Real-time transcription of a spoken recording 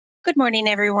Good morning,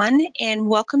 everyone, and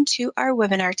welcome to our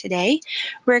webinar today.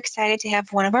 We're excited to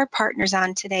have one of our partners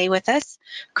on today with us,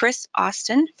 Chris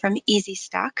Austin from Easy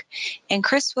Stock. And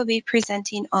Chris will be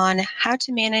presenting on how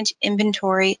to manage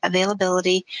inventory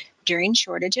availability during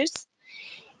shortages.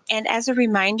 And as a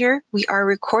reminder, we are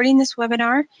recording this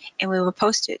webinar and we will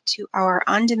post it to our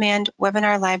on-demand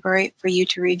webinar library for you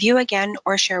to review again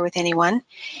or share with anyone.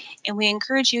 And we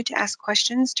encourage you to ask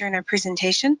questions during our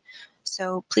presentation.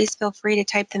 So please feel free to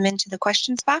type them into the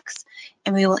questions box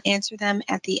and we will answer them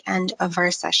at the end of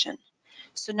our session.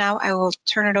 So now I will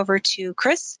turn it over to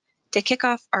Chris to kick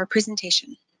off our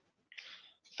presentation.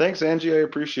 Thanks, Angie. I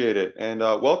appreciate it. And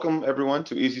welcome everyone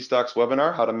to Easy Stock's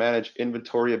webinar, How to Manage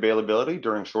Inventory Availability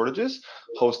During Shortages,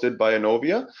 hosted by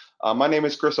Inovia. My name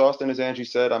is Chris Austin. As Angie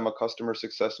said, I'm a customer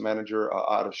success manager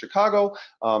out of Chicago.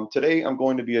 Today, I'm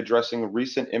going to be addressing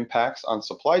recent impacts on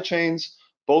supply chains,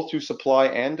 both to supply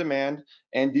and demand,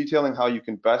 and detailing how you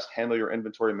can best handle your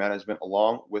inventory management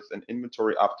along with an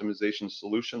inventory optimization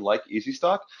solution like Easy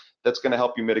Stock that's going to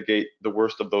help you mitigate the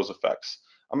worst of those effects.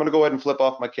 I'm going to go ahead and flip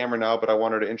off my camera now, but I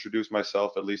wanted to introduce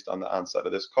myself at least on the onset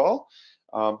of this call.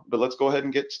 But let's go ahead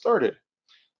and get started.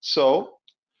 So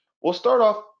we'll start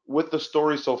off with the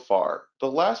story so far.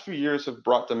 The last few years have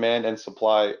brought demand and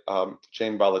supply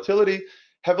chain volatility,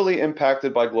 heavily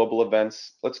impacted by global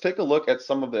events. Let's take a look at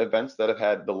some of the events that have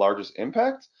had the largest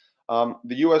impact. The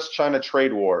US-China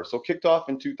trade war. So kicked off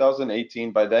in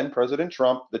 2018 by then President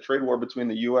Trump, the trade war between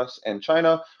the US and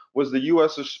China was the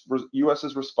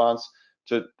US's response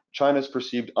to China's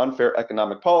perceived unfair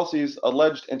economic policies,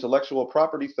 alleged intellectual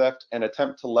property theft, and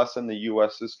attempt to lessen the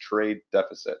US's trade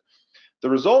deficit. The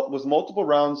result was multiple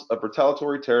rounds of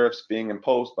retaliatory tariffs being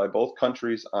imposed by both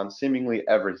countries on seemingly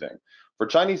everything. For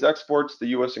Chinese exports, the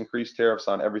US increased tariffs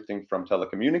on everything from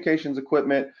telecommunications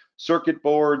equipment, circuit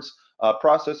boards,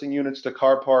 processing units to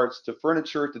car parts, to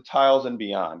furniture, to tiles and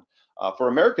beyond. For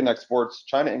American exports,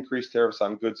 China increased tariffs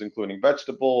on goods including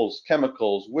vegetables,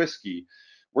 chemicals, whiskey.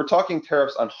 We're talking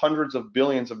tariffs on hundreds of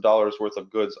billions of dollars worth of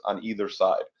goods on either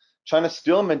side. China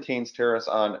still maintains tariffs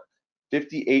on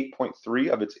 58.3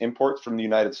 of its imports from the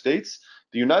United States.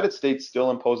 The United States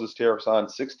still imposes tariffs on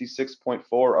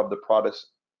 66.4 of the products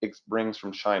it brings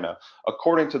from China,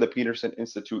 according to the Peterson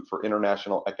Institute for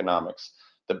International Economics.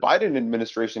 The Biden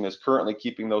administration is currently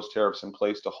keeping those tariffs in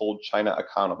place to hold China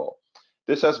accountable.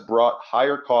 This has brought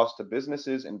higher costs to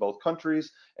businesses in both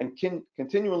countries and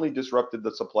continually disrupted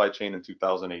the supply chain in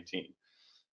 2018.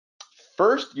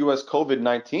 First, US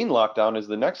COVID-19 lockdown is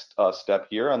the next step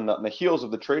here. On the heels of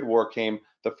the trade war came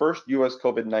the first US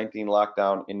COVID-19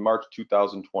 lockdown in March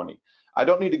 2020. I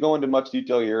don't need to go into much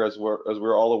detail here as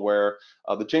we're all aware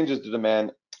of the changes to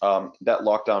demand that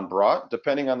lockdown brought.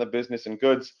 Depending on the business and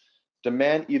goods,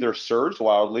 demand either surged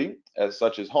wildly, as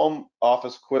such as home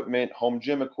office equipment, home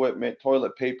gym equipment,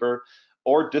 toilet paper,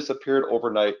 or disappeared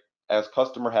overnight as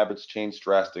customer habits changed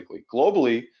drastically.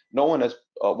 Globally, no one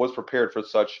was prepared for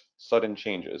such sudden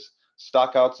changes.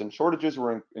 Stockouts and shortages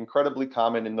were incredibly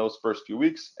common in those first few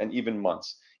weeks and even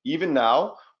months. Even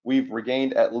now, we've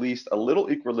regained at least a little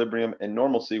equilibrium and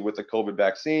normalcy with the COVID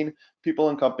vaccine. People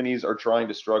and companies are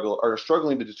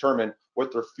struggling to determine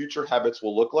what their future habits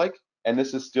will look like, and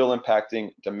this is still impacting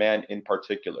demand in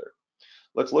particular.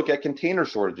 Let's look at container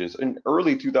shortages. In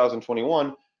early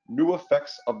 2021, new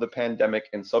effects of the pandemic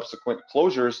and subsequent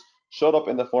closures showed up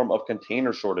in the form of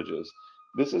container shortages.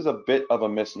 This is a bit of a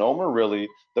misnomer, really.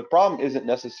 The problem isn't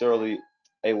necessarily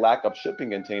a lack of shipping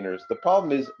containers. The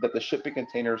problem is that the shipping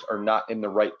containers are not in the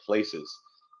right places.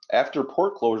 After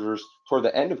port closures toward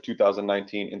the end of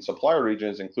 2019 in supplier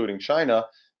regions, including China,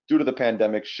 due to the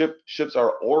pandemic, ships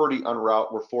are already en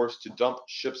route were forced to dump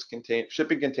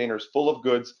shipping containers full of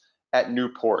goods at new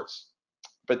ports.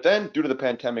 But then, due to the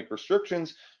pandemic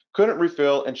restrictions, couldn't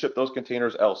refill and ship those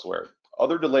containers elsewhere.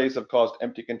 Other delays have caused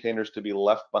empty containers to be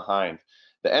left behind.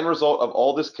 The end result of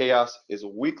all this chaos is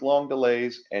week-long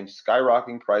delays and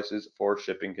skyrocketing prices for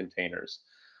shipping containers.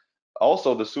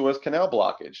 Also, the Suez Canal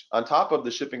blockage. On top of the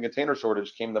shipping container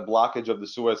shortage came the blockage of the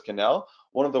Suez Canal,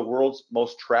 one of the world's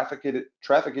most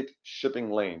trafficked shipping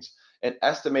lanes. An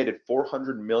estimated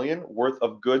 400 million worth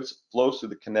of goods flows through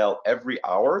the canal every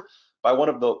hour by one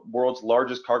of the world's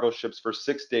largest cargo ships for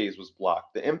 6 days was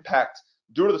blocked. The impact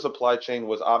due to the supply chain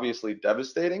was obviously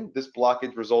devastating. This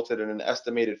blockage resulted in an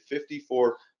estimated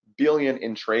 54 billion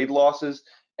in trade losses,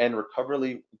 and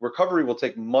recovery will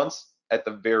take months at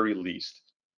the very least.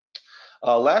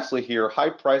 Lastly here, high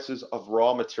prices of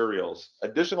raw materials.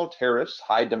 Additional tariffs,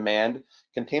 high demand,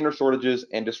 container shortages,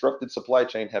 and disrupted supply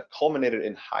chain have culminated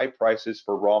in high prices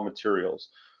for raw materials.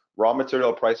 Raw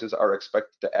material prices are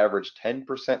expected to average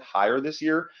 10% higher this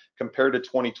year compared to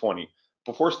 2020.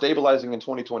 before stabilizing in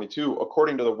 2022,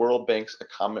 according to the World Bank's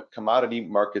Commodity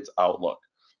Markets Outlook.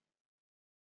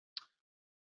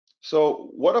 So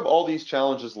what have all these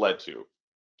challenges led to?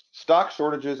 Stock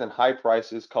shortages and high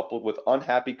prices coupled with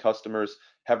unhappy customers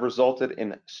have resulted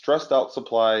in stressed out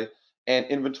supply and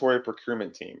inventory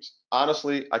procurement teams.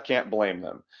 Honestly, I can't blame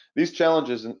them. These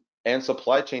challenges and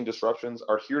supply chain disruptions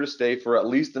are here to stay for at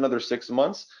least another 6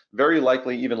 months, very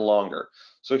likely even longer.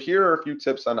 So here are a few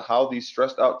tips on how these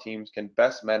stressed out teams can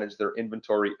best manage their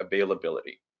inventory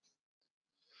availability.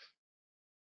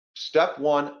 Step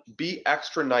one, be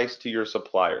extra nice to your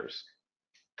suppliers.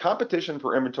 Competition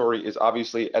for inventory is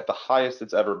obviously at the highest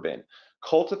it's ever been.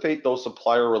 Cultivate those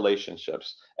supplier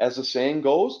relationships. As the saying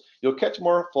goes, you'll catch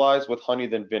more flies with honey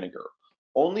than vinegar.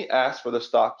 Only ask for the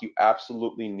stock you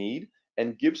absolutely need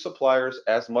and give suppliers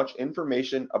as much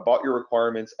information about your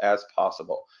requirements as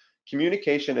possible.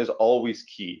 Communication is always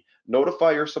key.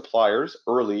 Notify your suppliers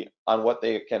early on what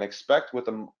they can expect with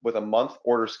a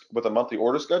monthly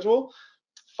order schedule.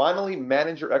 Finally,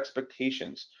 manage your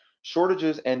expectations.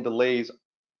 Shortages and delays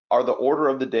are the order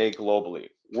of the day globally.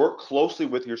 Work closely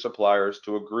with your suppliers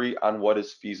to agree on what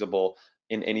is feasible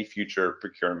in any future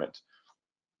procurement.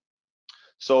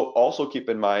 So also keep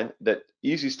in mind that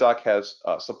EasyStock has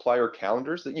supplier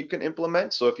calendars that you can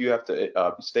implement. So if you have to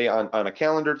stay on a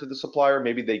calendar to the supplier,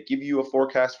 maybe they give you a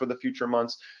forecast for the future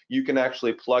months, you can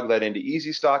actually plug that into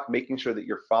EasyStock, making sure that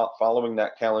you're following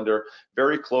that calendar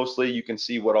very closely. You can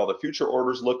see what all the future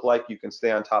orders look like. You can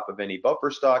stay on top of any buffer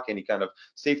stock, any kind of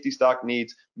safety stock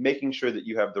needs. Making sure that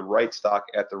you have the right stock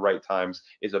at the right times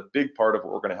is a big part of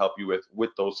what we're going to help you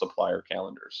with those supplier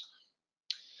calendars.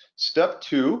 Step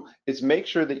two is make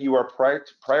sure that you are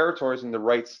prioritizing the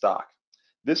right stock.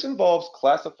 This involves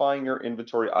classifying your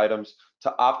inventory items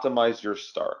to optimize your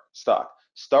stock.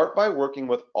 Start by working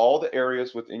with all the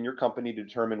areas within your company to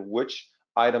determine which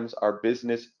items are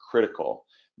business critical.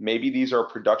 Maybe these are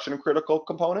production critical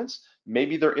components.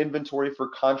 Maybe they're inventory for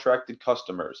contracted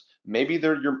customers. Maybe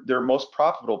they're their most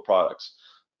profitable products.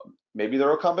 Maybe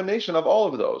they're a combination of all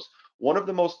of those. One of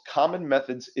the most common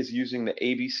methods is using the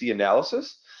ABC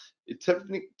analysis.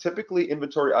 Typically,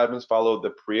 inventory items follow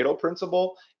the Pareto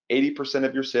principle. 80%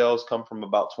 of your sales come from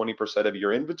about 20% of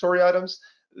your inventory items.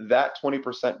 That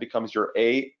 20% becomes your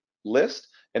A list,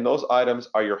 and those items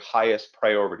are your highest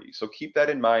priority. So keep that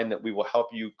in mind that we will help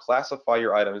you classify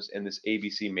your items in this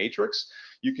ABC matrix.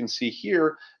 You can see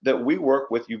here that we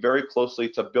work with you very closely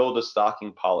to build a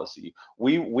stocking policy.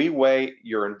 We weigh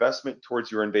your investment towards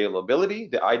your availability.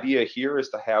 The idea here is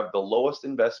to have the lowest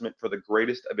investment for the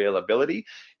greatest availability.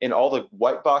 And all the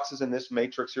white boxes in this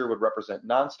matrix here would represent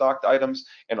non-stocked items,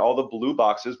 and all the blue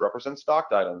boxes represent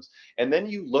stocked items. And then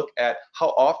you look at how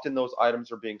often those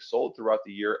items are being sold throughout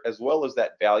the year, as well as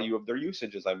that value of their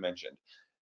usage, as I mentioned.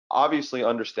 Obviously,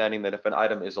 understanding that if an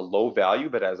item is a low value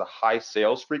but has a high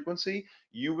sales frequency,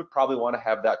 you would probably want to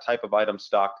have that type of item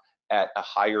stocked at a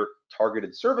higher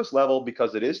targeted service level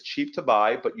because it is cheap to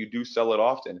buy, but you do sell it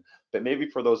often. But maybe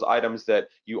for those items that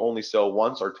you only sell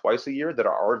once or twice a year that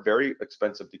are very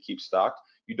expensive to keep stocked,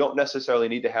 you don't necessarily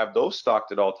need to have those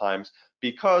stocked at all times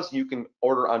because you can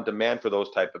order on demand for those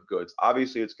type of goods.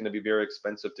 Obviously, it's going to be very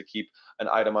expensive to keep an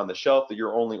item on the shelf that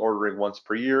you're only ordering once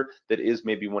per year that is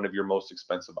maybe one of your most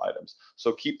expensive items.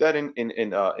 So keep that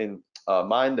in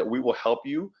mind that we will help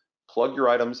you plug your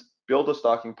items, build a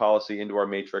stocking policy into our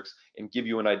matrix, and give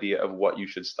you an idea of what you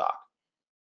should stock.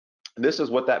 This is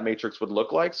what that matrix would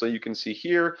look like. So you can see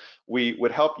here, we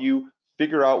would help you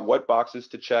figure out what boxes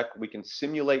to check. We can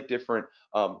simulate different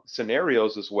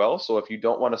scenarios as well. So if you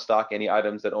don't want to stock any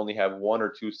items that only have 1 or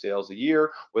 2 sales a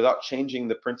year without changing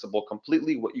the principle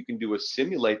completely, what you can do is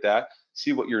simulate that,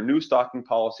 see what your new stocking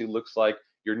policy looks like,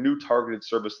 your new targeted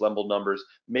service level numbers,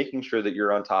 making sure that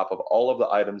you're on top of all of the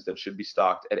items that should be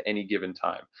stocked at any given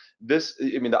time.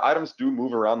 The items do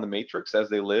move around the matrix as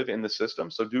they live in the system,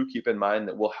 so do keep in mind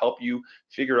that we'll help you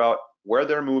figure out where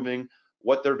they're moving,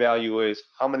 what their value is,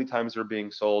 how many times they're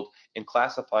being sold, and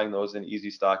classifying those in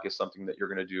EasyStock is something that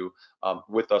you're going to do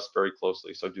with us very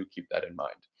closely, so do keep that in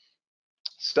mind.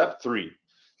 Step 3,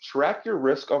 track your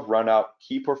risk of runout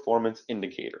key performance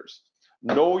indicators.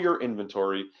 Know your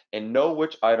inventory and know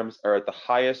which items are at the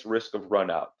highest risk of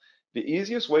runout. The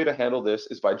easiest way to handle this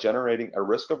is by generating a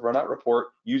risk of runout report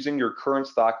using your current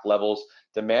stock levels,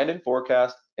 demand and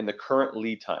forecast, and the current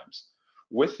lead times.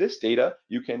 With this data,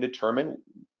 you can determine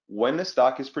when the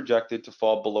stock is projected to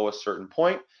fall below a certain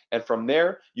point, and from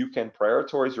there, you can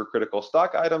prioritize your critical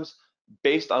stock items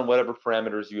based on whatever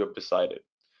parameters you have decided.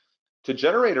 To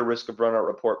generate a risk of runout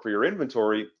report for your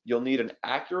inventory, you'll need an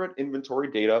accurate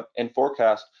inventory data and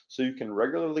forecast so you can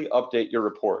regularly update your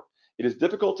report. It is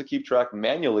difficult to keep track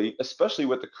manually, especially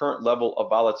with the current level of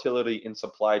volatility in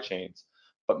supply chains.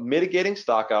 But mitigating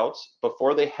stockouts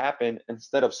before they happen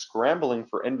instead of scrambling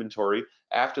for inventory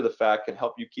after the fact can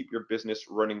help you keep your business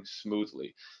running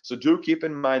smoothly. So do keep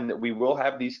in mind that we will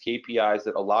have these KPIs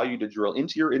that allow you to drill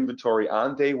into your inventory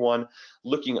on day one,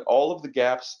 looking at all of the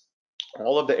gaps,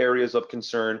 all of the areas of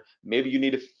concern. Maybe you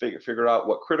need to figure out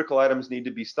what critical items need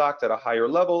to be stocked at a higher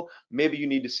level. Maybe you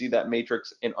need to see that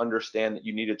matrix and understand that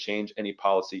you need to change any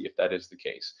policy if that is the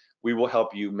case. We will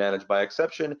help you manage by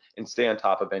exception and stay on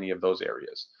top of any of those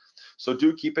areas. So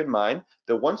do keep in mind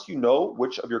that once you know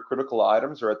which of your critical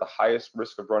items are at the highest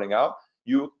risk of running out,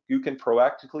 you can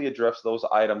proactively address those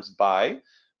items by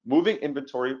moving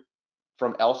inventory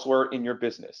from elsewhere in your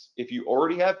business. If you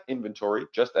already have inventory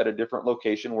just at a different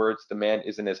location where its demand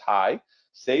isn't as high,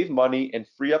 save money and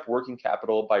free up working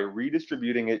capital by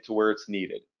redistributing it to where it's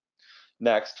needed.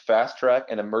 Next, fast track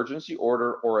an emergency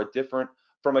order or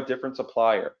from a different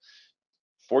supplier.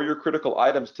 For your critical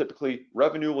items, typically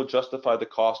revenue will justify the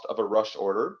cost of a rush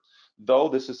order, though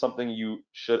this is something you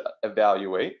should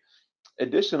evaluate.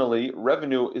 Additionally,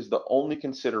 revenue is the only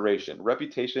consideration.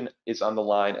 Reputation is on the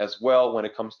line as well when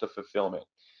it comes to fulfillment.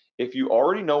 If you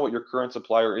already know what your current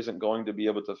supplier isn't going to be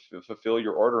able to fulfill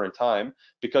your order in time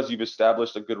because you've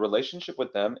established a good relationship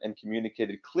with them and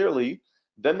communicated clearly,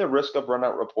 then the risk of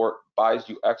runout report buys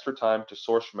you extra time to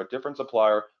source from a different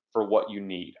supplier for what you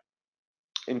need.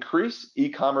 Increase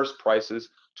e-commerce prices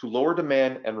to lower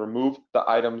demand and remove the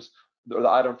item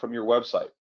from your website.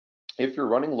 If you're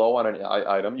running low on an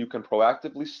item, you can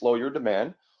proactively slow your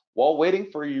demand while waiting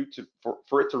for it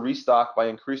to restock by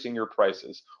increasing your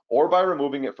prices or by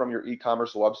removing it from your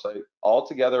e-commerce website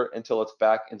altogether until it's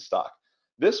back in stock.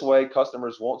 This way,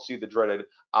 customers won't see the dreaded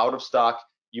out of stock.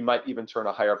 You might even turn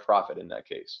a higher profit in that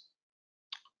case.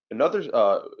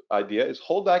 Another idea is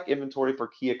hold back inventory for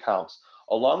key accounts.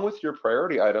 Along with your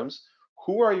priority items,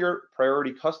 who are your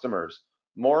priority customers?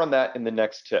 More on that in the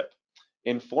next tip.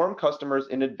 Inform customers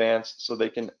in advance so they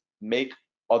can make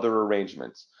other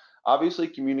arrangements. Obviously,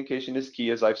 communication is key,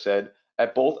 as I've said,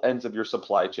 at both ends of your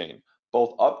supply chain,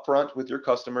 both upfront with your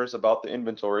customers about the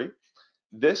inventory.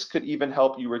 This could even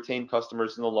help you retain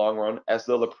customers in the long run as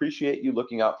they'll appreciate you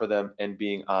looking out for them and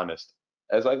being honest.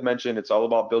 As I've mentioned, it's all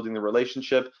about building the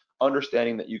relationship,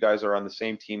 understanding that you guys are on the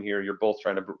same team here. You're both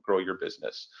trying to grow your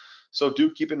business. So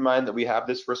do keep in mind that we have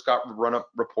this risk-of-runout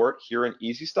report here in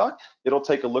EasyStock. It'll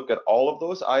take a look at all of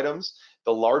those items,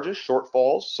 the largest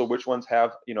shortfalls, so which ones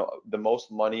have the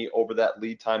most money over that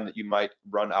lead time that you might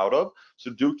run out of.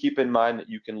 So do keep in mind that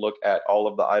you can look at all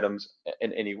of the items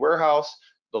in any warehouse,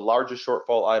 the largest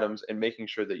shortfall items, and making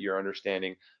sure that you're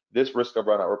understanding this risk of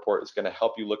runout report is going to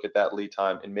help you look at that lead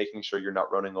time and making sure you're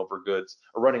not running over goods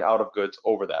or running out of goods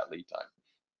over that lead time.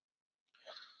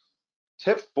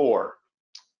 Tip 4,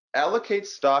 allocate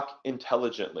stock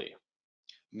intelligently.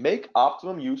 Make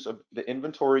optimum use of the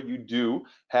inventory you do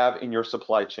have in your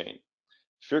supply chain.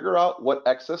 Figure out what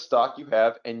excess stock you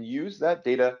have and use that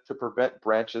data to prevent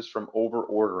branches from over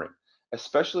ordering,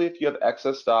 especially if you have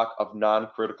excess stock of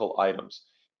non-critical items.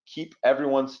 Keep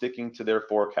everyone sticking to their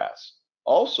forecasts.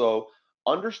 Also,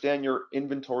 understand your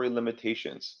inventory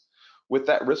limitations with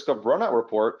that risk of runout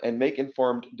report and make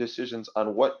informed decisions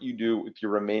on what you do with your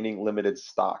remaining limited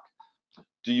stock.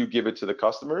 Do you give it to the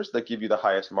customers that give you the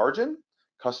highest margin,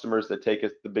 customers that take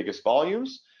the biggest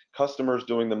volumes, customers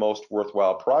doing the most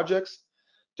worthwhile projects?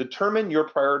 Determine your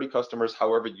priority customers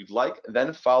however you'd like,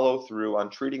 then follow through on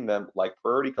treating them like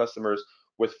priority customers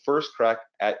with first crack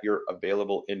at your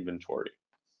available inventory.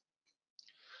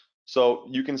 So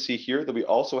you can see here that we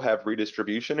also have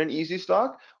redistribution in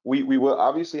EasyStock. We will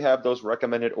obviously have those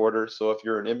recommended orders. So if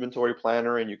you're an inventory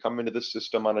planner and you come into the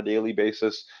system on a daily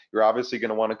basis, you're obviously going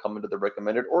to want to come into the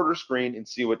recommended order screen and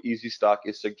see what EasyStock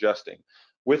is suggesting.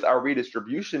 With our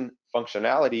redistribution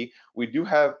functionality, we do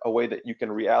have a way that you can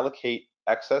reallocate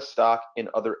excess stock in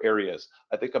other areas.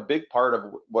 I think a big part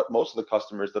of what most of the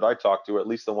customers that I talk to, at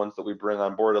least the ones that we bring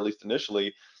on board, at least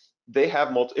initially,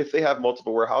 if they have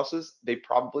multiple warehouses, they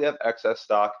probably have excess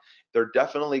stock. They're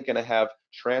definitely going to have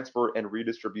transfer and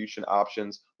redistribution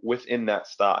options within that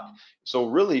stock. So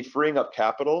really freeing up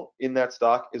capital in that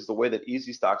stock is the way that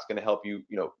EasyStock is going to help you,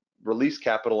 release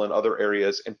capital in other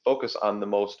areas and focus on the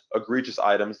most egregious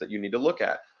items that you need to look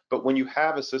at. But when you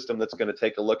have a system that's going to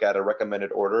take a look at a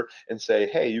recommended order and say,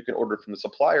 hey, you can order from the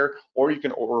supplier or you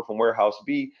can order from warehouse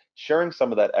B, sharing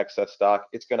some of that excess stock,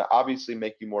 it's going to obviously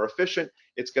make you more efficient.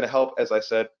 It's going to help, as I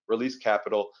said, release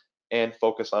capital and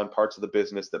focus on parts of the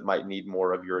business that might need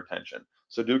more of your attention.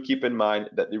 So do keep in mind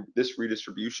that this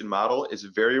redistribution model is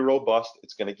very robust.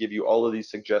 It's going to give you all of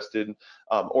these suggested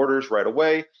orders right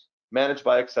away. managed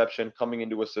by exception, coming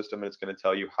into a system, and it's going to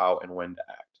tell you how and when to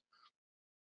act.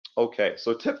 Okay,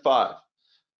 so tip 5,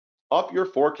 up your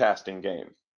forecasting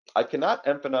game. I cannot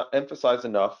emphasize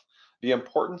enough the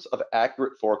importance of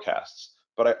accurate forecasts,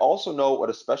 but I also know what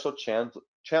a special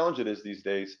challenge it is these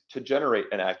days to generate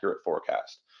an accurate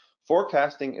forecast.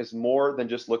 Forecasting is more than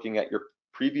just looking at your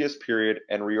previous period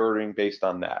and reordering based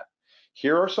on that.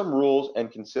 Here are some rules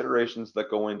and considerations that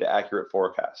go into accurate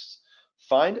forecasts.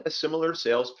 Find a similar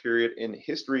sales period in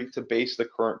history to base the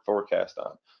current forecast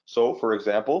on. So, for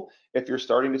example, if you're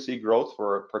starting to see growth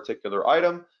for a particular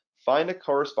item, find a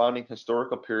corresponding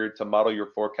historical period to model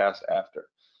your forecast after.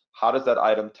 How does that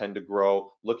item tend to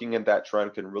grow? Looking at that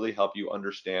trend can really help you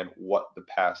understand what the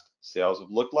past sales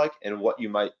have looked like and what you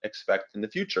might expect in the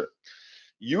future.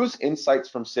 Use insights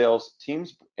from sales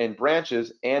teams and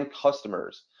branches and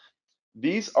customers.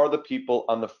 These are the people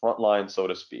on the front line, so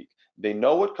to speak. They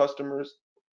know what customers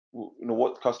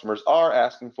are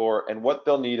asking for and what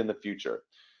they'll need in the future.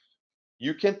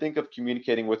 You can think of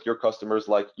communicating with your customers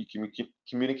like you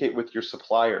communicate with your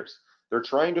suppliers. They're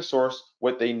trying to source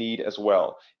what they need as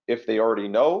well. If they already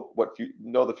know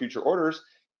the future orders,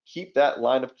 keep that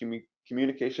line of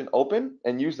communication open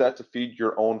and use that to feed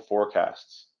your own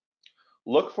forecasts.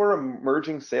 Look for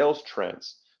emerging sales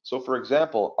trends. So for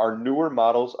example, are newer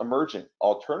models emerging?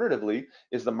 Alternatively,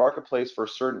 is the marketplace for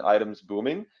certain items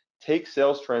booming? Take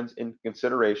sales trends into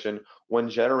consideration when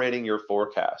generating your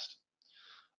forecast.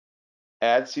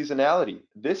 Add seasonality.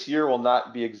 This year will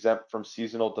not be exempt from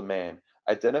seasonal demand.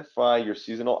 Identify your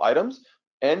seasonal items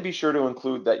and be sure to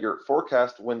include that your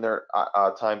forecast when their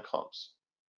time comes.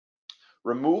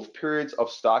 Remove periods of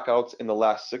stockouts in the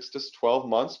last 6 to 12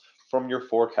 months from your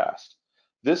forecast.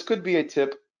 This could be a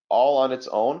tip all on its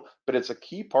own, but it's a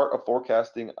key part of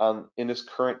forecasting in this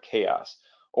current chaos.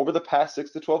 Over the past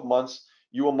 6 to 12 months,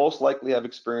 you will most likely have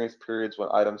experienced periods when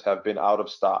items have been out of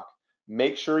stock.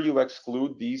 Make sure you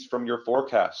exclude these from your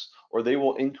forecasts, or they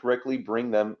will incorrectly bring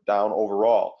them down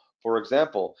overall. For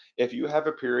example, if you have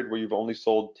a period where you've only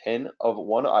sold 10 of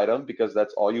one item because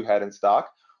that's all you had in stock,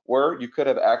 where you could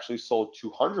have actually sold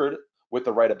 200 with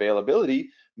the right availability,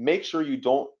 make sure you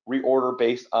don't reorder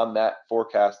based on that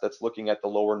forecast that's looking at the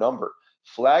lower number.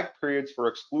 Flag periods for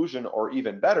exclusion, or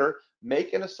even better,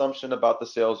 make an assumption about the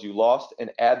sales you lost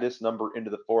and add this number into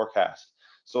the forecast.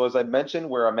 So as I mentioned,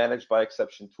 we're a managed by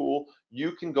exception tool.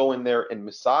 You can go in there and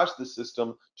massage the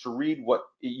system to read what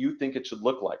you think it should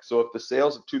look like. So if the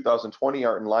sales of 2020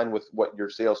 are in line with what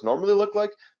your sales normally look like,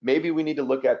 maybe we need to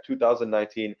look at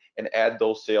 2019 and add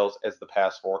those sales as the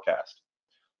past forecast.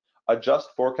 Adjust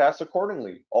forecasts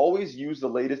accordingly. Always use the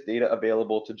latest data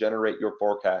available to generate your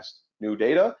forecast. New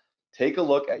data, take a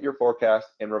look at your forecast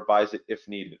and revise it if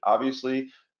needed. Obviously,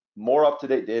 more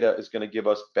up-to-date data is going to give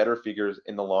us better figures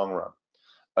in the long run.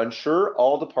 Ensure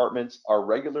all departments are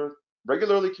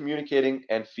regularly communicating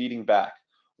and feeding back.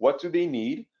 What do they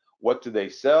need? What do they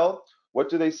sell? What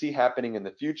do they see happening in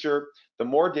the future? The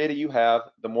more data you have,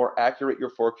 the more accurate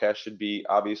your forecast should be.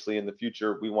 Obviously, in the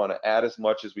future, we want to add as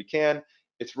much as we can.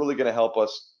 It's really going to help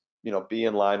us, be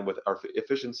in line with our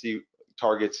efficiency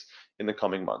targets in the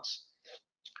coming months.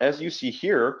 As you see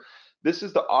here, this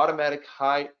is the automatic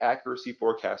high accuracy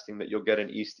forecasting that you'll get in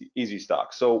Easy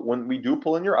Stock. So when we do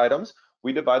pull in your items,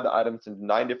 we divide the items into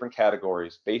 9 different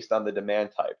categories based on the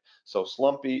demand type. So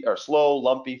slow,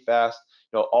 lumpy, fast,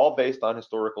 all based on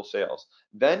historical sales.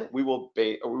 Then we will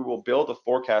build a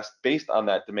forecast based on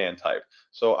that demand type.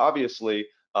 So obviously,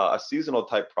 a seasonal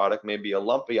type product, maybe a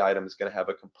lumpy item, is going to have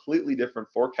a completely different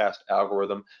forecast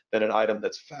algorithm than an item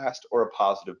that's fast or a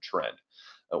positive trend.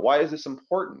 Why is this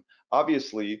important?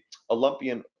 Obviously, a lumpy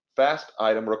and fast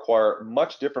item require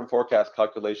much different forecast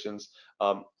calculations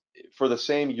for the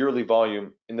same yearly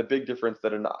volume, in the big difference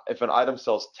that if an item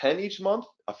sells 10 each month,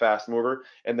 a fast mover,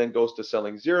 and then goes to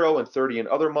selling 0 and 30 in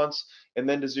other months, and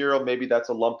then to 0, maybe that's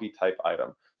a lumpy type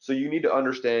item. So you need to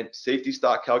understand safety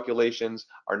stock calculations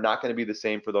are not going to be the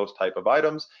same for those type of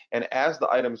items. And as the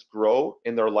items grow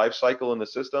in their life cycle in the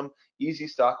system, Easy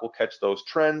Stock will catch those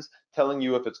trends, telling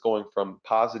you if it's going from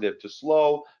positive to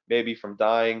slow, maybe from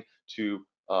dying to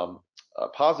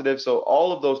positive. So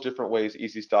all of those different ways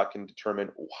Easy Stock can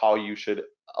determine how you should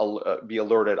be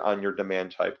alerted on your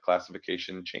demand type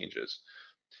classification changes.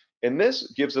 And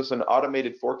this gives us an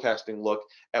automated forecasting look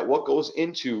at what goes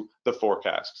into the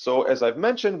forecast. So as I've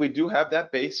mentioned, we do have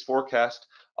that base forecast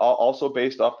also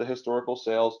based off the historical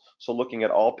sales. So looking at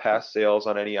all past sales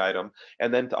on any item.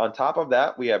 And then on top of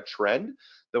that, we have trend.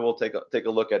 Then we'll take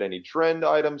a look at any trend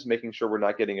items, making sure we're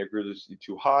not getting aggressively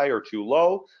too high or too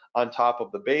low. On top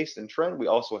of the base and trend, we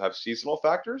also have seasonal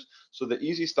factors. So the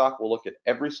Easy Stock will look at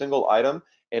every single item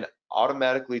and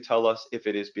automatically tell us if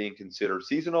it is being considered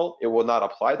seasonal. It will not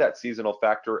apply that seasonal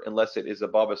factor unless it is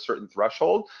above a certain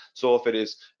threshold. So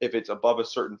if it's above a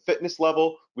certain fitness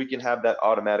level, we can have that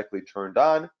automatically turned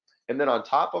on. And then on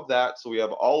top of that, so we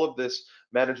have all of this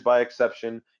managed by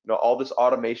exception, all this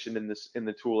automation in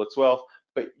the tool itself,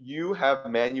 but you have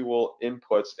manual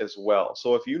inputs as well.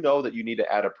 So if you know that you need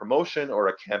to add a promotion or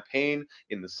a campaign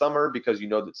in the summer because you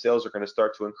know that sales are going to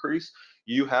start to increase,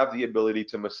 you have the ability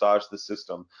to massage the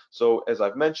system. So as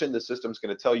I've mentioned, the system's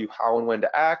going to tell you how and when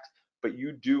to act, but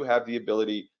you do have the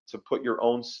ability to put your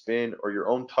own spin or your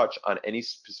own touch on any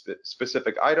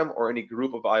specific item or any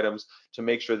group of items to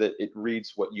make sure that it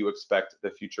reads what you expect the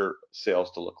future sales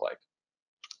to look like.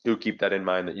 Do keep that in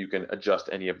mind that you can adjust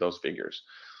any of those figures.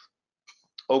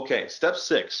 Okay, step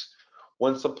 6.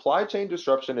 When supply chain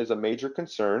disruption is a major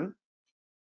concern,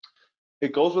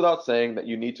 it goes without saying that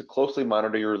you need to closely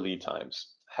monitor your lead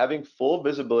times. Having full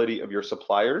visibility of your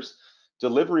suppliers'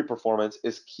 delivery performance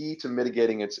is key to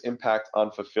mitigating its impact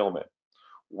on fulfillment.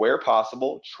 Where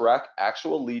possible, track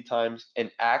actual lead times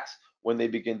and act when they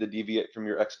begin to deviate from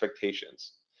your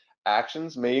expectations.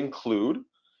 Actions may include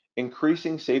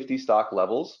increasing safety stock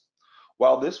levels.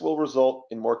 While this will result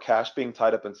in more cash being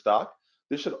tied up in stock,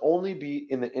 this should only be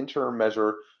in the interim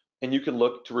measure, and you can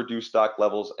look to reduce stock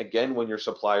levels again when your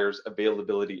supplier's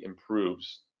availability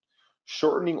improves.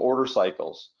 Shortening order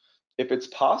cycles. If it's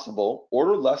possible,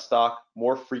 order less stock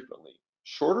more frequently.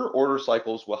 Shorter order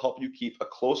cycles will help you keep a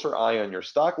closer eye on your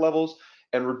stock levels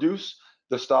and reduce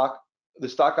the stock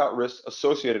out risks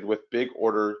associated with big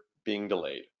order being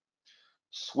delayed.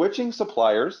 Switching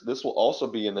suppliers, this will also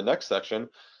be in the next section,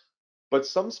 but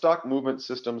some stock movement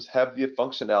systems have the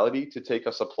functionality to take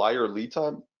a supplier lead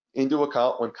time into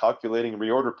account when calculating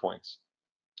reorder points.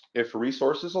 If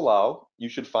resources allow, you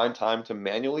should find time to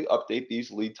manually update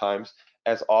these lead times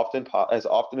as often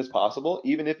as possible,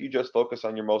 even if you just focus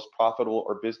on your most profitable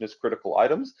or business critical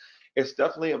items. It's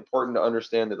definitely important to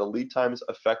understand that the lead times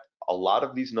affect a lot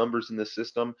of these numbers in the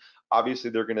system.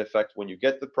 Obviously, they're going to affect when you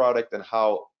get the product and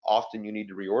how often you need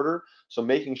to reorder. So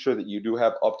making sure that you do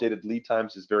have updated lead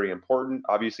times is very important.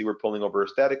 Obviously, we're pulling over a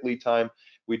static lead time.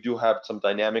 We do have some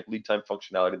dynamic lead time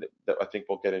functionality that I think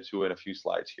we'll get into in a few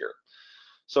slides here.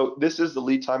 So this is the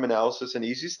lead time analysis in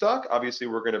EasyStock. Obviously,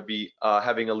 we're going to be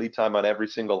having a lead time on every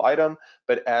single item,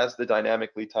 but as the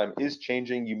dynamic lead time is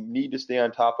changing, you need to stay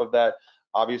on top of that.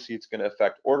 Obviously, it's going to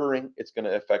affect ordering. It's going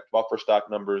to affect buffer stock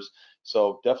numbers.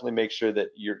 So definitely make sure that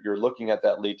you're looking at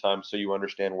that lead time so you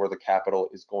understand where the capital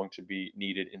is going to be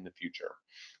needed in the future.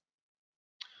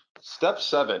 Step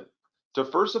 7,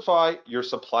 diversify your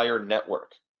supplier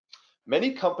network.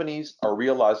 Many companies are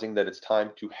realizing that it's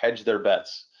time to hedge their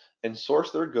bets and source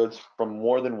their goods from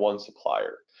more than one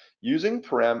supplier. Using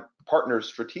partners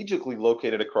strategically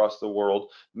located across the world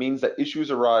means that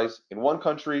issues arise in one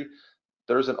country,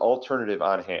 there's an alternative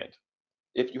on hand.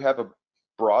 If you have a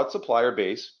broad supplier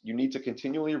base, you need to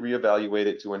continually reevaluate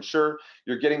it to ensure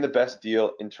you're getting the best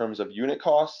deal in terms of unit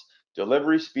costs,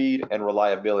 delivery speed, and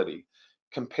reliability.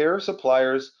 Compare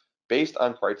suppliers based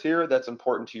on criteria that's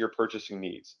important to your purchasing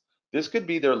needs. This could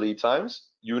be their lead times,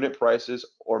 unit prices,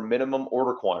 or minimum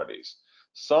order quantities.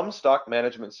 Some stock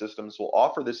management systems will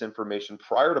offer this information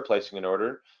prior to placing an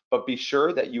order, but be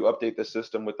sure that you update the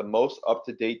system with the most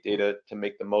up-to-date data to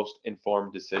make the most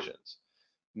informed decisions.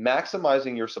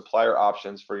 Maximizing your supplier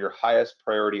options for your highest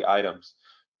priority items.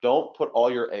 Don't put all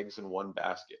your eggs in one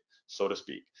basket, so to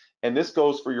speak. And this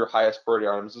goes for your highest priority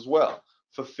items as well.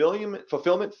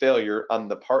 Fulfillment failure on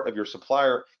the part of your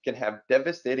supplier can have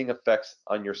devastating effects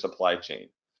on your supply chain.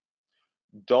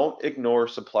 Don't ignore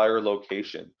supplier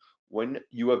location. When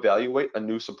you evaluate a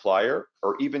new supplier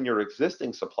or even your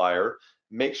existing supplier,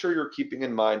 make sure you're keeping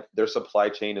in mind their supply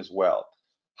chain as well.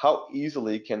 How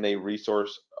easily can they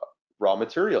resource raw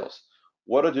materials?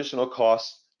 What additional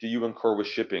costs do you incur with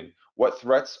shipping? What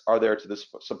threats are there to the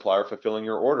supplier fulfilling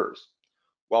your orders?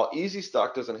 While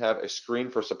EasyStock doesn't have a screen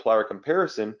for supplier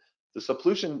comparison, the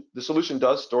solution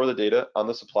does store the data on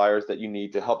the suppliers that you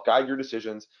need to help guide your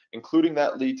decisions, including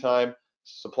that lead time,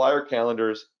 supplier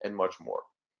calendars, and much more.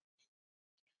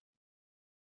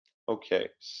 Okay,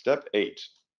 step 8.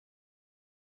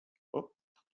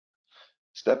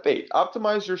 Step 8,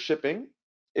 optimize your shipping.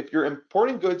 If you're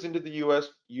importing goods into the US,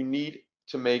 you need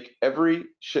to make every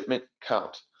shipment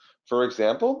count. For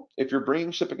example, if you're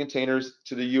bringing shipping containers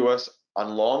to the US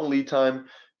on long lead time,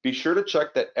 be sure to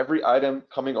check that every item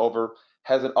coming over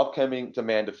has an upcoming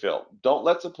demand to fill. Don't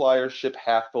let suppliers ship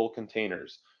half full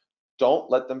containers.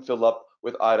 Don't let them fill up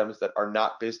with items that are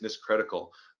not business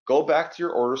critical. Go back to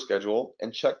your order schedule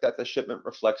and check that the shipment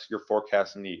reflects your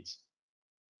forecast needs.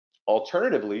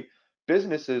 Alternatively,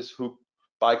 businesses who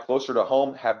buy closer to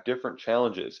home have different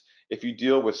challenges. If you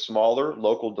deal with smaller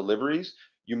local deliveries,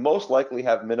 you most likely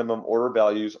have minimum order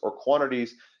values or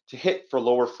quantities to hit for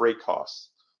lower freight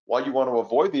costs. While you want to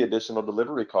avoid the additional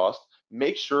delivery cost,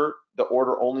 make sure the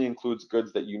order only includes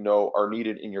goods that you know are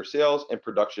needed in your sales and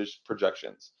production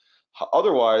projections.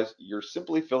 Otherwise, you're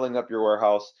simply filling up your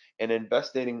warehouse and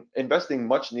investing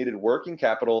much needed working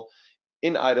capital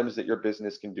in items that your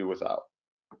business can do without.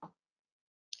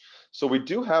 So we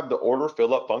do have the order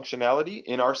fill up functionality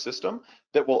in our system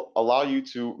that will allow you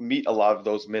to meet a lot of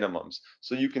those minimums.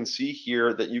 So you can see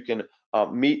here that you can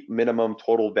meet minimum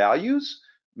total values,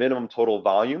 minimum total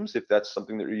volumes, if that's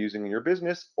something that you're using in your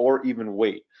business, or even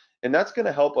weight. And that's going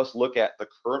to help us look at the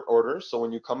current orders. So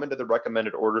when you come into the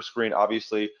recommended order screen,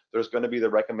 obviously there's going to be the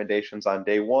recommendations on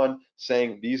day one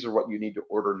saying these are what you need to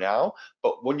order now.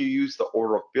 But when you use the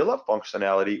order fill up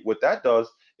functionality, what that does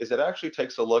is it actually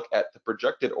takes a look at the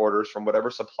projected orders from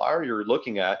whatever supplier you're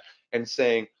looking at and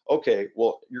saying, okay,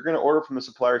 well, you're going to order from the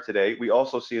supplier today. We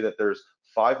also see that there's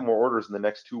 5 more orders in the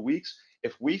next 2 weeks.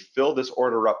 If we fill this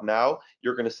order up now,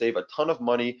 you're going to save a ton of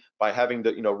money by having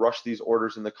to, rush these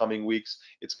orders in the coming weeks.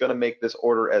 It's going to make this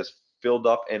order as filled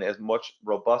up and as much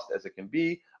robust as it can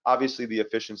be. Obviously, the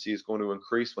efficiency is going to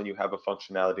increase when you have a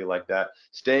functionality like that.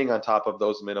 Staying on top of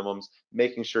those minimums,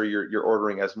 making sure you're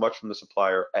ordering as much from the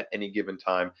supplier at any given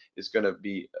time is going to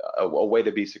be a way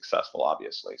to be successful,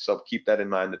 obviously. So keep that in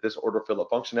mind, that this order fill up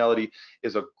functionality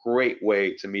is a great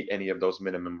way to meet any of those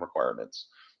minimum requirements.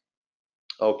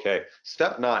 Okay,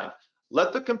 step 9,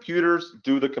 let the computers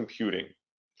do the computing.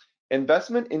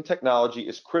 Investment in technology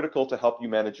is critical to help you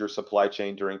manage your supply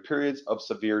chain during periods of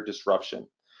severe disruption.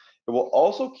 It will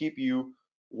also keep you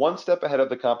one step ahead of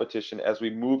the competition as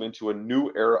we move into a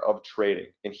new era of trading.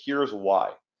 And here's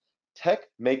why. Tech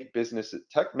makes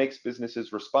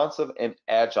businesses responsive and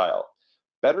agile.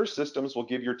 Better systems will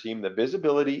give your team the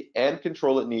visibility and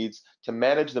control it needs to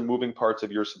manage the moving parts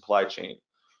of your supply chain.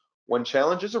 When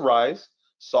challenges arise,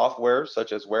 software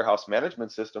such as warehouse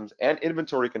management systems and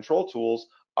inventory control tools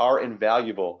are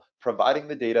invaluable, providing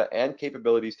the data and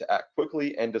capabilities to act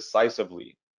quickly and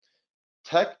decisively.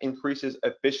 Tech increases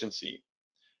efficiency.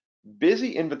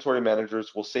 Busy inventory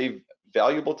managers will save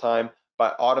valuable time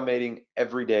by automating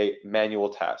everyday manual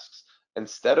tasks.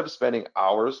 Instead of spending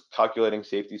hours calculating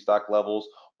safety stock levels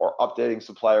or updating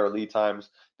supplier lead times,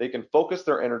 they can focus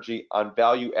their energy on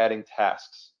value-adding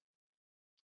tasks.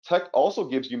 Tech also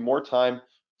gives you more time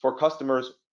for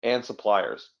customers and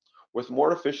suppliers. With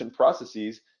more efficient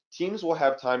processes, teams will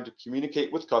have time to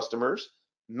communicate with customers,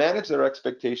 manage their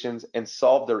expectations, and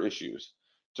solve their issues.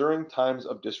 During times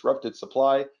of disrupted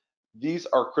supply, these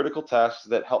are critical tasks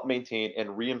that help maintain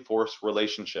and reinforce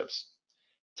relationships.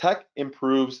 Tech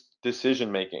improves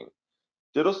decision making.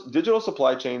 Digital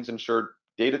supply chains ensure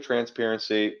data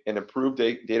transparency and improved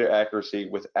data accuracy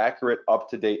with accurate,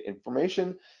 up-to-date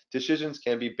information. Decisions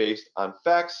can be based on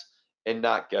facts and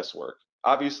not guesswork.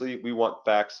 Obviously, we want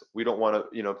facts. We don't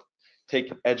want to,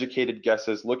 take educated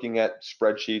guesses, looking at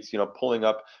spreadsheets, pulling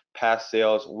up past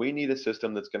sales. We need a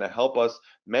system that's going to help us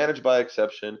manage by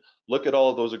exception, look at all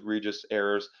of those egregious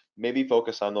errors, maybe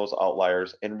focus on those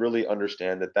outliers, and really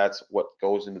understand that that's what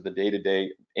goes into the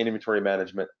day-to-day inventory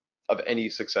management of any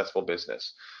successful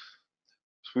business.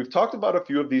 So we've talked about a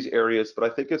few of these areas, but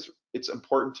I think it's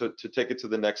important to take it to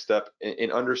the next step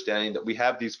in understanding that we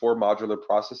have these 4 modular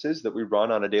processes that we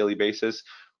run on a daily basis.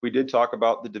 We did talk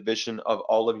about the division of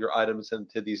all of your items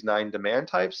into these 9 demand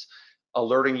types,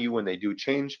 alerting you when they do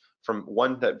change from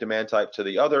one demand type to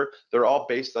the other. They're all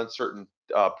based on certain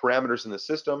parameters in the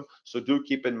system. So do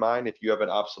keep in mind, if you have an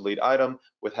obsolete item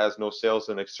which has no sales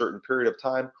in a certain period of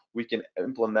time, we can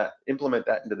implement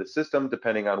that into the system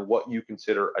depending on what you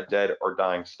consider a dead or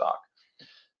dying stock.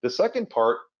 The second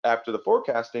part after the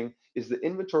forecasting is the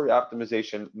inventory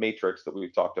optimization matrix that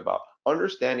we've talked about.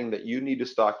 Understanding that you need to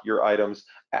stock your items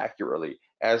accurately.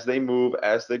 As they move,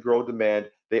 as they grow demand,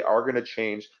 they are going to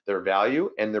change their value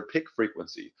and their pick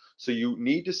frequency. So you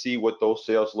need to see what those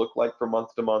sales look like from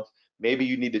month to month. Maybe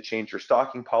you need to change your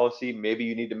stocking policy. Maybe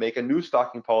you need to make a new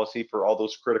stocking policy for all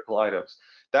those critical items.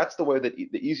 That's the way that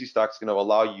the Easy Stock is going to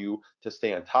allow you to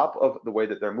stay on top of the way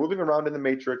that they're moving around in the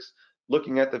matrix,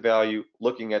 looking at the value,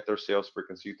 looking at their sales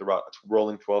frequency throughout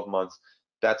rolling 12 months.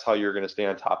 That's how you're going to stay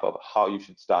on top of how you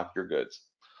should stock your goods.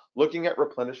 Looking at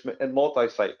replenishment and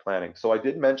multi-site planning. So I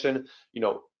did mention,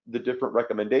 the different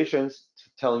recommendations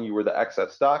telling you where the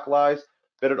excess stock lies,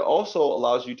 but it also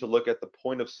allows you to look at the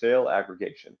point of sale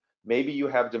aggregation. Maybe you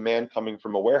have demand coming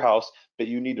from a warehouse, but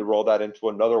you need to roll that into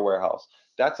another warehouse.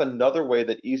 That's another way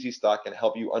that Easy Stock can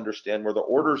help you understand where the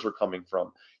orders are coming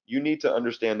from. You need to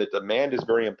understand that demand is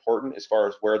very important as far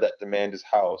as where that demand is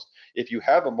housed. If you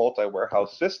have a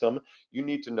multi-warehouse system, you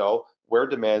need to know where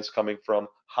demand is coming from,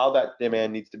 how that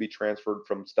demand needs to be transferred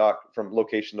from stock from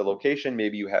location to location.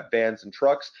 Maybe you have vans and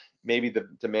trucks, maybe the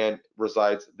demand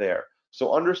resides there.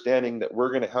 So understanding that we're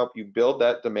going to help you build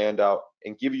that demand out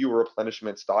and give you a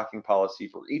replenishment stocking policy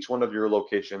for each one of your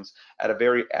locations at a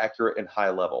very accurate and high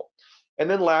level. And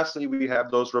then lastly, we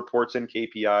have those reports and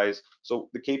KPIs. So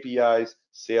the KPIs,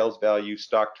 sales value,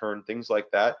 stock turn, things like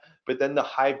that. But then the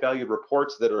high value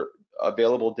reports that are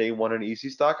available day one in Easy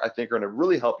Stock, I think are going to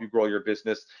really help you grow your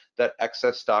business. That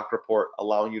excess stock report,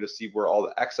 allowing you to see where all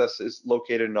the excess is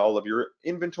located in all of your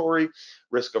inventory,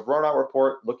 risk of runout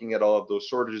report, looking at all of those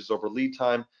shortages over lead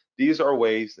time. These are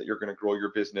ways that you're going to grow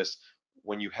your business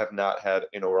when you have not had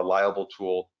a reliable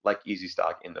tool like Easy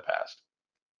Stock in the past.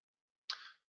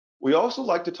 We also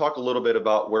like to talk a little bit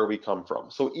about where we come from.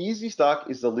 So Easy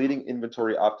Stock is the leading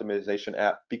inventory optimization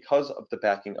app because of the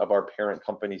backing of our parent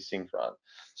company, Synchron.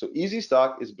 So Easy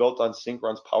Stock is built on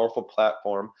Synchron's powerful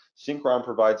platform. Synchron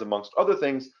provides, amongst other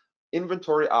things,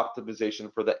 inventory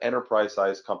optimization for the enterprise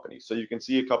size companies. So you can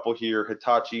see a couple here: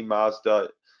 Hitachi, Mazda,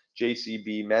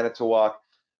 JCB, Manitowoc.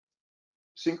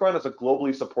 Synchron is a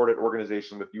globally supported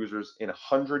organization with users in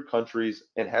 100 countries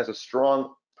and has a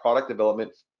strong product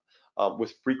development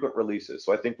with frequent releases.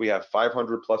 So I think we have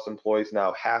 500 plus employees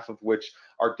now, half of which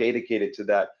are dedicated to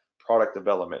that product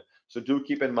development. So do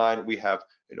keep in mind we have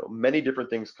many different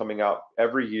things coming out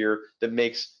every year that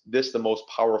makes this the most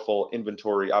powerful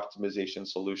inventory optimization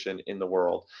solution in the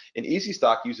world. And Easy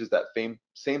Stock uses that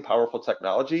same powerful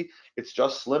technology. It's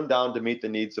just slimmed down to meet the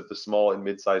needs of the small and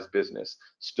mid-sized business.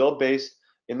 Still based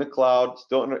in the cloud,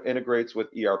 still integrates with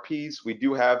ERPs. We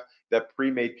do have that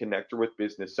pre-made connector with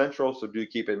Business Central, so do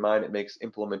keep in mind it makes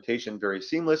implementation very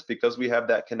seamless because we have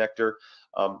that connector.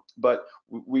 But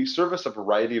we service a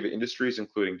variety of industries,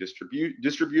 including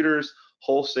distributors,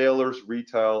 wholesalers,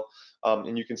 retail,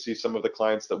 and you can see some of the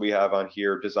clients that we have on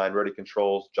here: Design Ready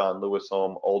Controls, John Lewis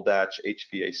Home, Old Dutch,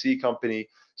 HVAC company.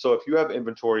 So if you have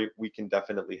inventory, we can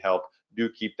definitely help. Do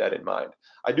keep that in mind.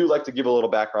 I do like to give a little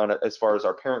background as far as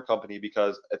our parent company,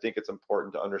 because I think it's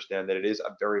important to understand that it is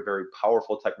a very, very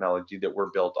powerful technology that we're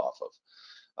built off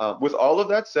of. With all of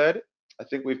that said, I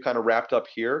think we've kind of wrapped up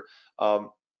here.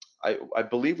 I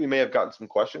believe we may have gotten some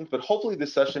questions, but hopefully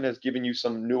this session has given you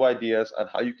some new ideas on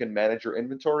how you can manage your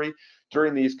inventory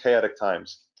during these chaotic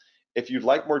times. If you'd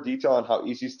like more detail on how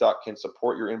Easy Stock can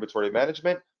support your inventory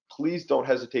management, please don't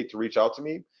hesitate to reach out to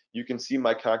me. You can see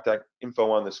my contact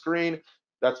info on the screen.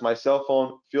 That's my cell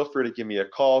phone. Feel free to give me a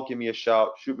call, give me a shout,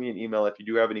 shoot me an email if you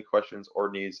do have any questions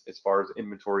or needs as far as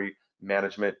inventory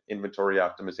management, inventory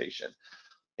optimization.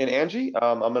 And Angie,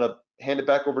 I'm going to hand it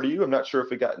back over to you. I'm not sure if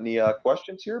we got any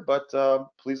questions here, but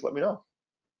please let me know.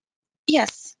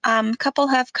 Yes, a couple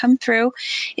have come through.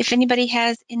 If anybody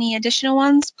has any additional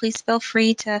ones, please feel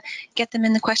free to get them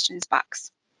in the questions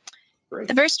box. Great.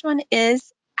 The first one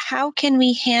is, how can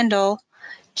we handle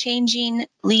changing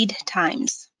lead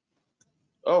times?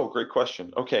 Oh, great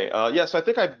question. Okay. Yeah, so I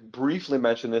think I briefly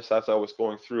mentioned this as I was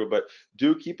going through, but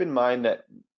do keep in mind that,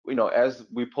 as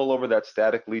we pull over that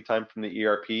static lead time from the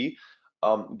ERP,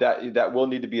 that will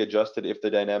need to be adjusted if the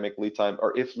dynamic lead time,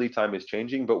 or if lead time is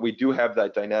changing. But we do have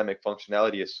that dynamic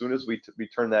functionality. As soon as we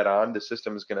turn that on, the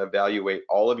system is going to evaluate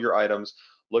all of your items,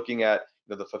 looking at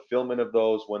the fulfillment of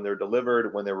those when they're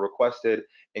delivered, when they're requested,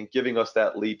 and giving us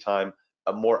that lead time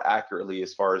more accurately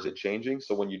as far as it changing.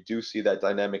 So when you do see that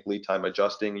dynamic lead time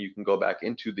adjusting, you can go back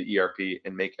into the ERP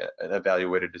and make an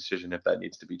evaluated decision if that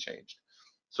needs to be changed.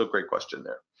 So great question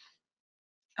there.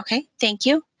 Okay, thank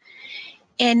you.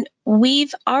 And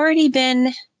we've already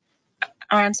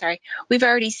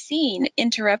seen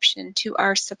interruption to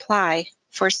our supply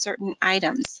for certain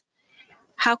items.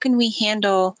 How can we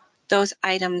handle those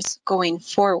items going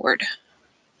forward?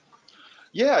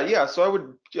 Yeah.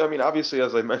 So obviously,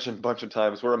 as I mentioned a bunch of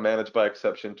times, we're a managed by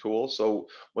exception tool. So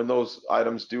when those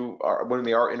items when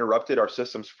they are interrupted, our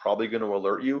system's probably going to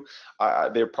alert you.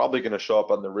 They're probably going to show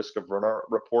up on the risk of runout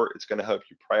report. It's going to help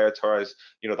you prioritize,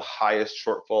 the highest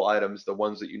shortfall items, the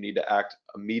ones that you need to act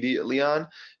immediately on.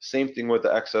 Same thing with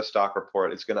the excess stock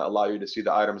report. It's going to allow you to see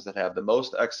the items that have the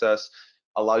most excess,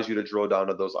 allows you to drill down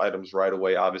to those items right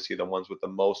away. Obviously, the ones with the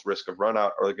most risk of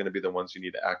runout are going to be the ones you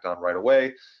need to act on right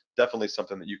away. Definitely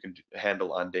something that you can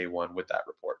handle on day one with that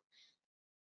report.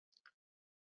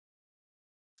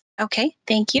 Okay,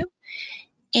 thank you.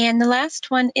 And the last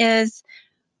one is,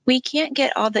 we can't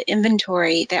get all the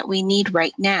inventory that we need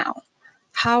right now.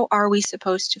 how are we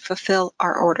supposed to fulfill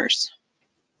our orders?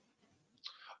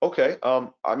 Okay.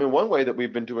 I mean, one way that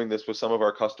we've been doing this with some of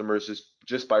our customers is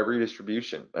just by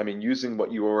redistribution. I mean, using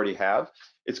what you already have,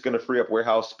 it's going to free up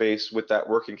warehouse space with that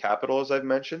working capital, as I've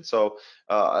mentioned. So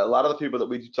a lot of the people that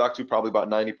we talk to, probably about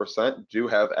 90%, do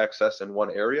have excess in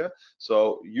one area.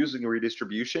 So using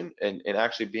redistribution and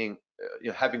actually being,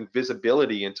 having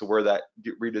visibility into where that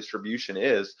redistribution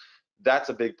is, that's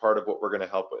a big part of what we're going to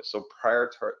help with. So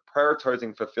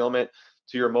prioritizing fulfillment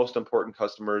to your most important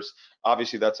customers,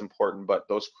 obviously that's important, but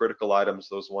those critical items,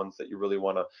 those ones that you really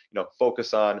want to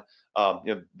focus on,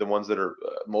 the ones that are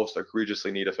most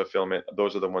egregiously need a fulfillment,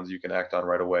 those are the ones you can act on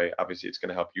right away. Obviously it's going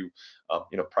to help you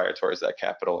prioritize that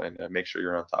capital and make sure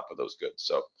you're on top of those goods.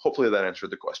 So hopefully that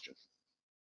answered the question.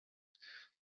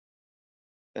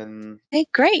 And Okay,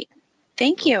 great.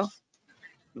 Thank no, you.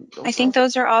 no I think problem.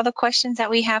 those are all the questions that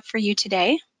we have for you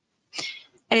today.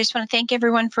 I just want to thank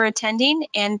everyone for attending,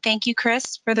 and thank you,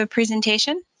 Chris, for the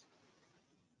presentation.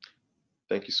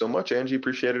 Thank you so much, Angie.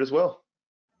 Appreciate it as well.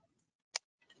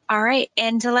 All right,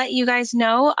 and to let you guys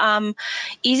know,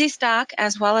 Easy Stock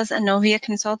as well as Anovia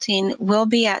Consulting will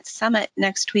be at Summit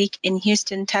next week in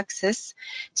Houston, Texas.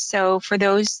 So for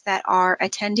those that are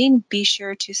attending, be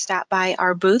sure to stop by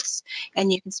our booths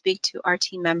and you can speak to our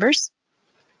team members.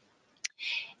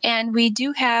 And we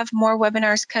do have more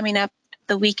webinars coming up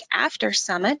the week after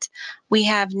Summit. We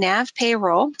have NAV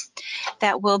Payroll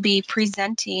that will be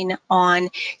presenting on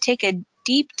take a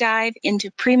deep dive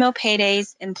into Primo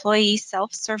Payday's employee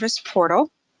self-service portal.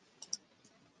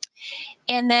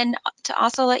 And then to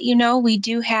also let you know, we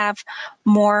do have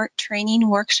more training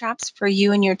workshops for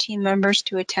you and your team members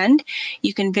to attend.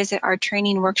 You can visit our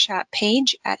training workshop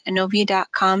page at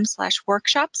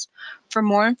anovia.com/workshops for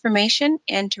more information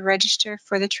and to register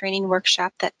for the training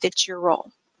workshop that fits your role.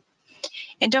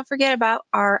 And don't forget about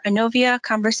our Anovia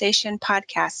Conversation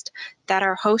podcast that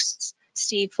our hosts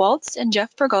Steve Waltz and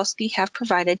Jeff Bergolski have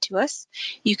provided to us.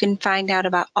 You can find out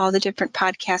about all the different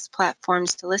podcast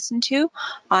platforms to listen to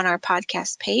on our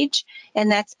podcast page,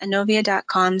 and that's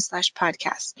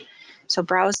anovia.com/podcast. So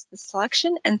browse the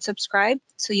selection and subscribe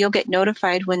so you'll get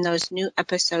notified when those new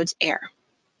episodes air.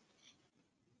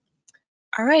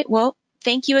 All right, well,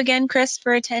 thank you again, Chris,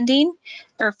 for attending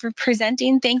or for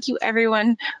presenting. Thank you,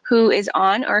 everyone who is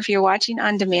on, or if you're watching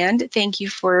on demand, thank you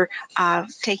for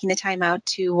taking the time out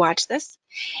to watch this.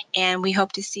 And we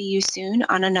hope to see you soon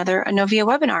on another Anovia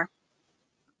webinar.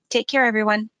 Take care,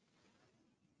 everyone.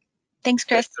 Thanks,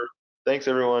 Chris. Thanks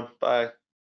everyone. Bye.